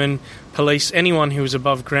firemen, police, anyone who was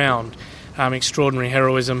above ground, extraordinary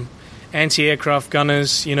heroism. Anti-aircraft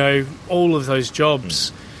gunners, all of those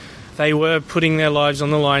jobs. They were putting their lives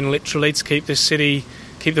on the line literally to keep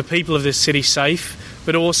the people of this city safe,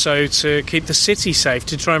 but also to keep the city safe,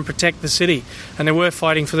 to try and protect the city. And they were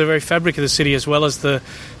fighting for the very fabric of the city, as well as the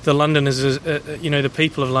Londoners, the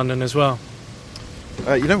people of London as well.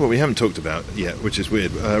 You know what we haven't talked about yet, which is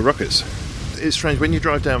weird, rockets. It's strange, when you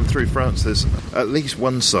drive down through France, there's at least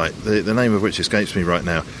one site, the name of which escapes me right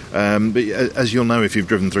now, but as you'll know if you've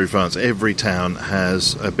driven through France, every town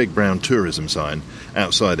has a big brown tourism sign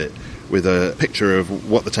outside it with a picture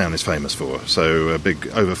of what the town is famous for. So a big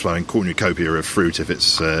overflowing cornucopia of fruit if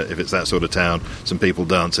it's that sort of town, some people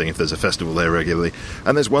dancing if there's a festival there regularly.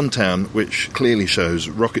 And there's one town which clearly shows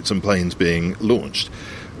rockets and planes being launched,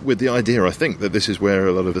 with the idea, I think, that this is where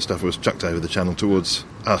a lot of the stuff was chucked over the channel towards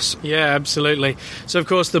us. Yeah, absolutely. So, of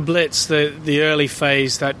course, the Blitz, the early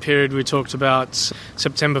phase, that period we talked about,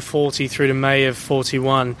 September 40 through to May of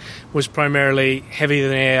 41, was primarily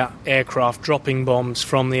heavy-than-air aircraft, dropping bombs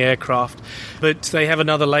from the aircraft. But they have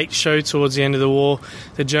another late show towards the end of the war.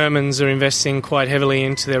 The Germans are investing quite heavily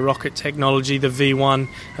into their rocket technology, the V1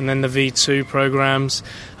 and then the V2 programs,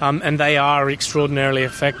 and they are extraordinarily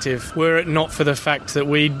effective. Were it not for the fact that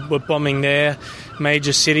we were bombing their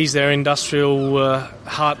major cities, their industrial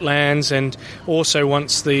heartlands, and also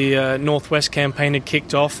once the Northwest campaign had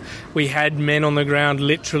kicked off, we had men on the ground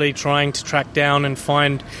literally trying to track down and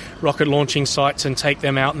find rocket launching sites and take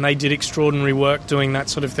them out, and they did extraordinary work doing that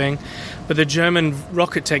sort of thing. But the German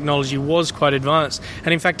rocket technology was quite advanced,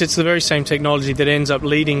 and in fact it's the very same technology that ends up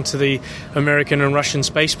leading to the American and Russian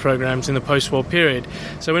space programs in the post-war period.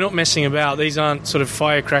 So we're not messing about. These aren't sort of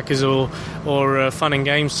firecrackers or fun and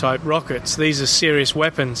games type rockets. These are serious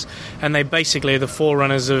weapons, and they basically are the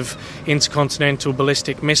forerunners of intercontinental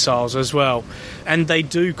ballistic missiles as well. And they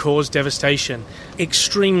do cause devastation.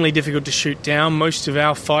 Extremely difficult to shoot down. Most of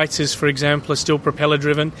our fighters, for example, are still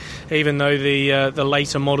propeller-driven, even though the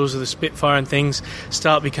later models of the Spitfire and things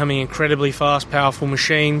start becoming incredibly fast, powerful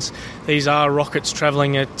machines. These are rockets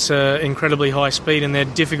travelling at incredibly high speed, and they're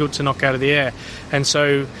difficult to knock out of the air. And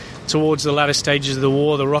so towards the latter stages of the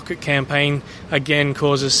war, the rocket campaign again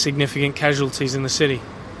causes significant casualties in the city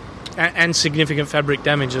and significant fabric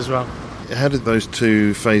damage as well. How did those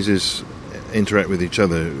two phases interact with each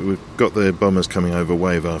other? We've got the bombers coming over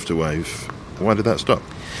wave after wave. Why did that stop?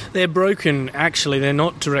 They're broken, actually. They're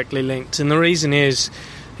not directly linked. And the reason is,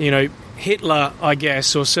 Hitler, I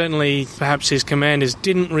guess, or certainly perhaps his commanders,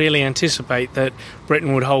 didn't really anticipate that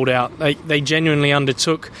Britain would hold out. They genuinely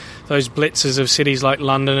undertook those blitzes of cities like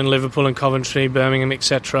London and Liverpool and Coventry, Birmingham,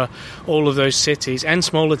 etc., all of those cities, and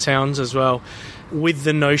smaller towns as well, with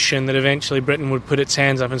the notion that eventually Britain would put its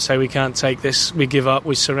hands up and say, we can't take this, we give up,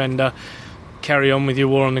 we surrender, carry on with your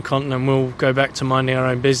war on the continent, we'll go back to minding our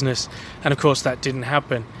own business. And of course that didn't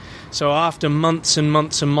happen. So after months and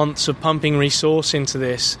months and months of pumping resource into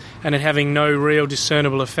this and it having no real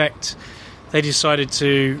discernible effect, they decided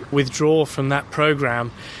to withdraw from that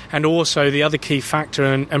program. And also the other key factor,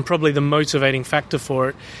 and probably the motivating factor for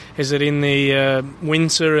it, is that in the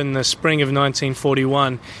winter and the spring of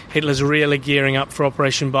 1941, Hitler's really gearing up for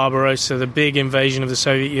Operation Barbarossa, the big invasion of the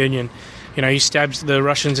Soviet Union. He stabs the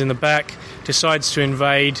Russians in the back, decides to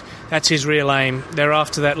invade. That's his real aim. They're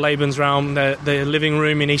after that Lebensraum, the living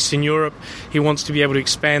room in Eastern Europe. He wants to be able to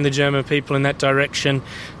expand the German people in that direction,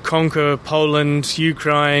 conquer Poland,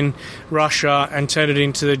 Ukraine, Russia, and turn it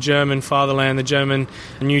into the German fatherland, the German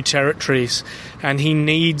new territories. And he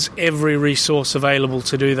needs every resource available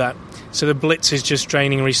to do that. So the Blitz is just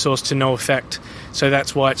draining resource to no effect. So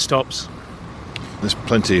that's why it stops. There's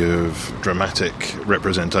plenty of dramatic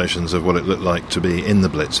representations of what it looked like to be in the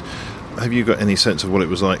Blitz. Have you got any sense of what it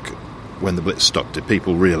was like when the Blitz stopped? Did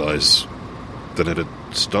people realise that it had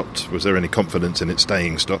stopped? Was there any confidence in it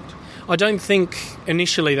staying stopped? I don't think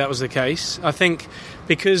initially that was the case. I think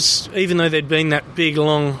because even though there'd been that big,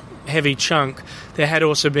 long, heavy chunk, there had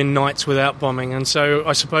also been nights without bombing. And so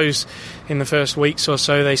I suppose in the first weeks or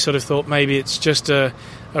so they sort of thought maybe it's just a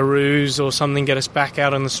ruse or something, get us back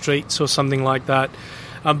out on the streets or something like that.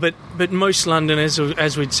 But most Londoners,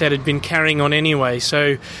 as we'd said, had been carrying on anyway.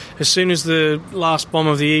 So as soon as the last bomb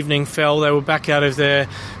of the evening fell, they were back out of their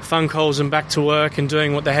funk holes and back to work and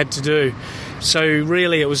doing what they had to do. So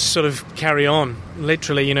really it was sort of carry on.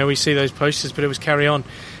 Literally, we see those posters, but it was carry on.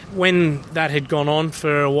 When that had gone on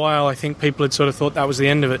for a while, I think people had sort of thought that was the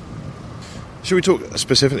end of it. Should we talk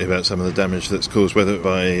specifically about some of the damage that's caused, whether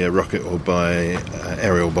by rocket or by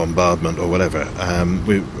aerial bombardment or whatever?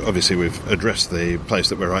 We've addressed the place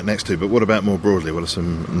that we're right next to, but what about more broadly? What are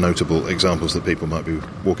some notable examples that people might be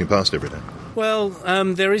walking past every day? Well,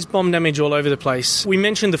 there is bomb damage all over the place. We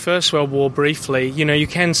mentioned the First World War briefly. You know, you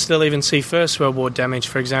can still even see First World War damage,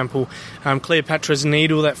 for example. Cleopatra's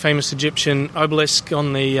Needle, that famous Egyptian obelisk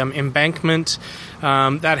on the embankment,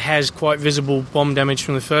 that has quite visible bomb damage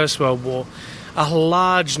from the First World War. A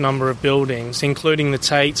large number of buildings, including the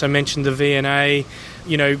Tate, I mentioned the V&A.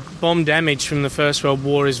 You know, bomb damage from the First World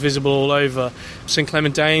War is visible all over. St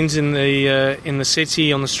Clement Danes in the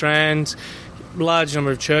city, on the Strand, large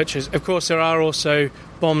number of churches. Of course, there are also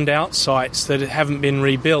bombed out sites that haven't been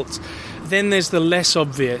rebuilt. Then there's the less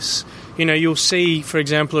obvious. You know, you'll see, for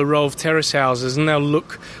example, a row of terrace houses, and they'll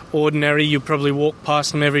look ordinary. You probably walk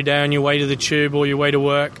past them every day on your way to the tube or your way to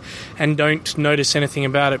work and don't notice anything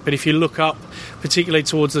about it. But if you look up, particularly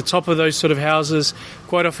towards the top of those sort of houses,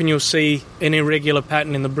 quite often you'll see an irregular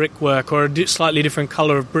pattern in the brickwork or a slightly different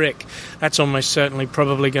colour of brick. That's almost certainly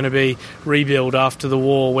probably going to be rebuilt after the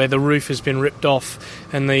war, where the roof has been ripped off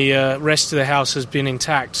and the rest of the house has been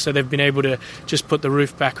intact, so they've been able to just put the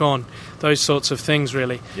roof back on. Those sorts of things,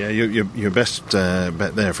 really. Yeah, your best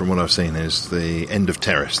bet there, from what I've seen, is the end of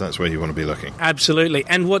terrace. That's where you want to be looking. Absolutely.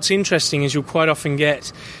 And what's interesting is you'll quite often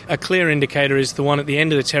get a clear indicator is the one at the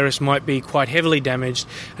end of the terrace might be quite heavily damaged,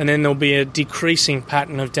 and then there'll be a decreasing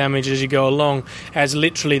pattern of damage as you go along, as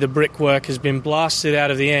literally the brickwork has been blasted out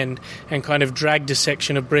of the end and kind of dragged a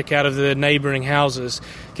section of brick out of the neighbouring houses,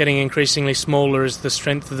 getting increasingly smaller as the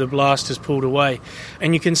strength of the blast is pulled away.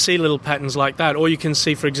 And you can see little patterns like that. Or you can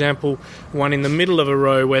see, for example, one in the middle of a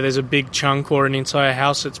row where there's a big chunk or an entire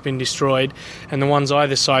house that's been destroyed, and the ones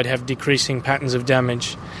either side have decreasing patterns of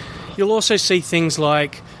damage. You'll also see things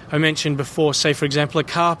like, I mentioned before, say, for example, a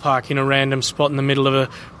car park in a random spot in the middle of a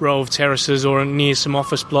row of terraces or near some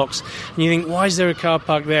office blocks. And you think, why is there a car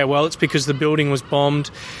park there? Well, it's because the building was bombed.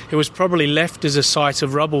 It was probably left as a site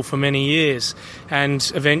of rubble for many years and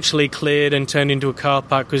eventually cleared and turned into a car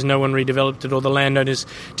park because no one redeveloped it, or the landowners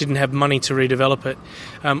didn't have money to redevelop it.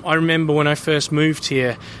 I remember when I first moved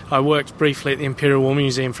here, I worked briefly at the Imperial War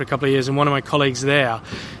Museum for a couple of years, and one of my colleagues there,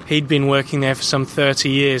 he'd been working there for some 30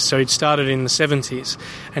 years, so he'd started in the 70s.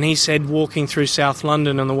 And he said, walking through South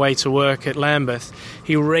London on the way to work at Lambeth,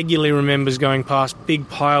 he regularly remembers going past big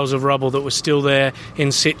piles of rubble that were still there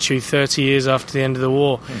in situ 30 years after the end of the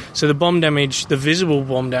war. So the bomb damage, the visible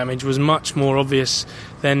bomb damage, was much more obvious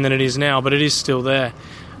then than it is now, but it is still there.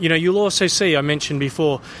 You know, you'll also see, I mentioned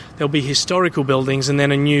before, there'll be historical buildings and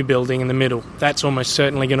then a new building in the middle. That's almost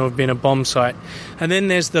certainly going to have been a bomb site. And then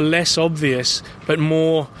there's the less obvious but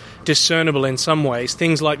more discernible in some ways,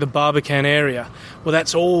 things like the Barbican area. Well,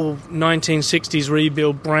 that's all 1960s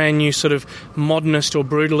rebuild, brand new sort of modernist or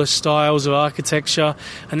brutalist styles of architecture,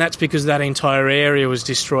 and that's because that entire area was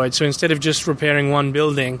destroyed. So instead of just repairing one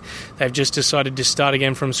building, they've just decided to start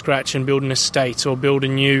again from scratch and build an estate or build a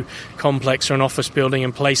new complex or an office building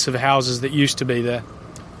in place of houses that used to be there.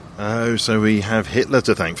 Oh, so we have Hitler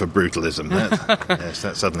to thank for brutalism. Yes,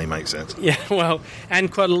 that suddenly makes sense. Yeah, well,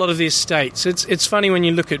 and quite a lot of the estates. It's funny when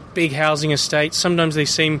you look at big housing estates, sometimes they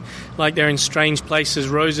seem like they're in strange places,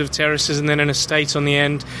 rows of terraces and then an estate on the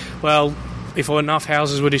end. Well, if enough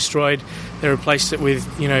houses were destroyed, they replaced it with,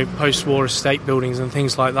 you know, post-war estate buildings and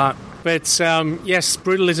things like that. But yes,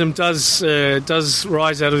 brutalism does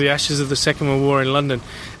rise out of the ashes of the Second World War in London.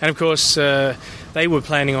 And of course, they were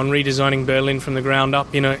planning on redesigning Berlin from the ground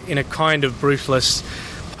up in a kind of brutalist,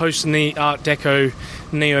 post-Art Deco,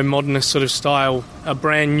 neo-modernist sort of style, a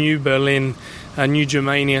brand new Berlin, a new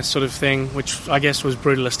Germania sort of thing, which I guess was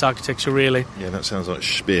brutalist architecture, really. Yeah, that sounds like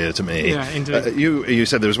Speer to me. Yeah, indeed. You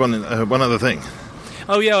said there was one other thing.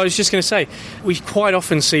 Oh, yeah, I was just going to say, we quite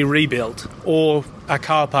often see rebuilt or a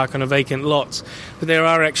car park on a vacant lot, but there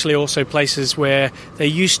are actually also places where there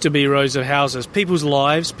used to be rows of houses, people's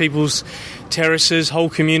lives, people's terraces, whole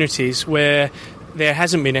communities where there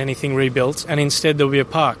hasn't been anything rebuilt, and instead there'll be a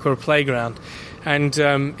park or a playground. And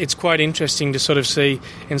it's quite interesting to sort of see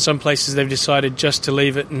in some places they've decided just to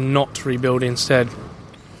leave it and not rebuild instead.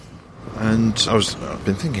 And I've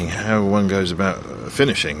been thinking how one goes about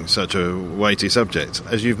finishing such a weighty subject.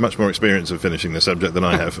 As you've much more experience of finishing the subject than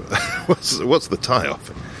I have, what's the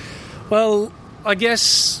tie-off? Well, I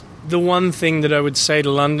guess the one thing that I would say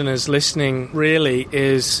to Londoners listening really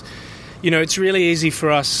is, you know, it's really easy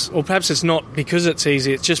for us, or perhaps it's not because it's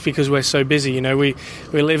easy, it's just because we're so busy. You know, we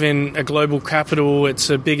live in a global capital,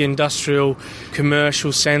 it's a big industrial,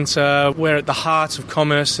 commercial centre, we're at the heart of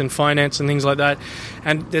commerce and finance and things like that,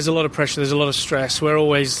 and there's a lot of pressure, there's a lot of stress. We're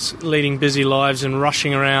always leading busy lives and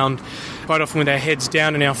rushing around, quite often with our heads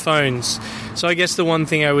down in our phones. So I guess the one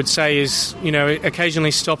thing I would say is, you know,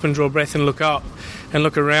 occasionally stop and draw breath and look up and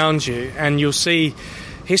look around you, and you'll see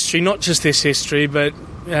history, not just this history, but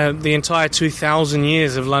the entire 2,000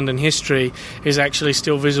 years of London history is actually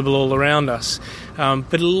still visible all around us.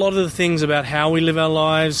 But a lot of the things about how we live our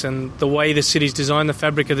lives and the way the city's designed, the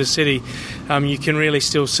fabric of the city, you can really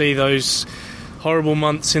still see those horrible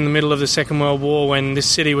months in the middle of the Second World War when this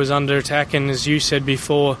city was under attack, and as you said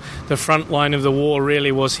before, the front line of the war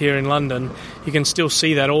really was here in London. You can still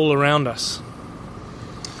see that all around us.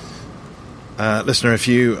 Listener, if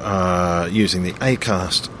you are using the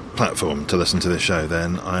Acast platform to listen to this show,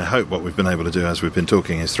 then I hope what we've been able to do as we've been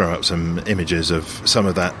talking is throw up some images of some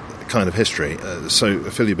of that kind of history. So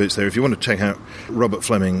fill your boots there. If you want to check out Robert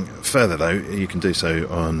Fleming further, though, you can do so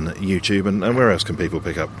on YouTube. And where else can people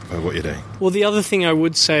pick up what you're doing? Well, the other thing I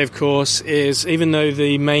would say, of course, is even though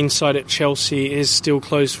the main site at Chelsea is still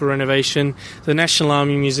closed for renovation, the National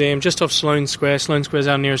Army Museum, just off Sloane Square is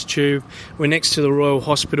our nearest tube. We're next to the Royal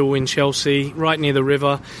Hospital in Chelsea, right near the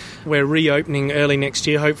river. We're reopening early next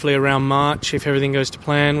year, hopefully around March, if everything goes to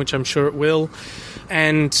plan, which I'm sure it will.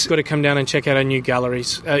 And got to come down and check out our new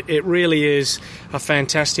galleries. It really is a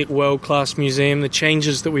fantastic world-class museum. The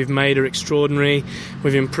changes that we've made are extraordinary.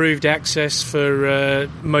 We've improved access for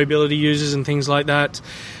mobility users and things like that.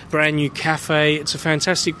 Brand new cafe. It's a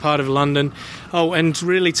fantastic part of London. Oh, and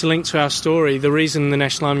really to link to our story, the reason the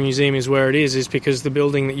National Army Museum is where it is because the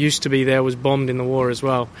building that used to be there was bombed in the war as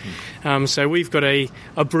well. So we've got a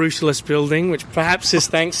brutalist building, which perhaps is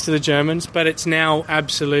thanks to the Germans, but it's now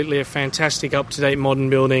absolutely a fantastic, up-to-date modern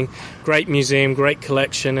building. Great museum, great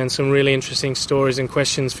collection, and some really interesting stories and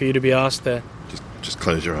questions for you to be asked there. Just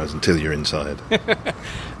close your eyes until you're inside.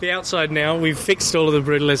 The outside now, we've fixed all of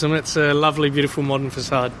the brutalism. It's a lovely, beautiful modern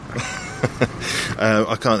facade.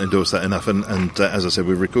 I can't endorse that enough, and as I said,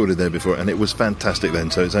 we recorded there before, and it was fantastic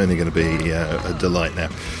then, so it's only going to be a delight now.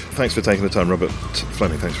 Thanks for taking the time, Robert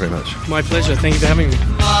Fleming. Thanks very much. My pleasure. Thank you for having me.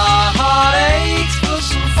 My heart aches for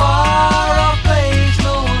some far-off place,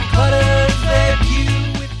 no one cutters their view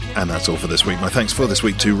with. And that's all for this week. My thanks for this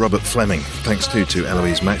week to Robert Fleming. Thanks to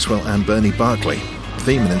Eloise Maxwell and Bernie Barkley.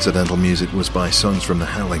 Theme and incidental music was by Songs from the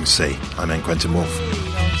Howling Sea. I'm N. Quentin Wolfe.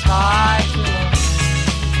 Tied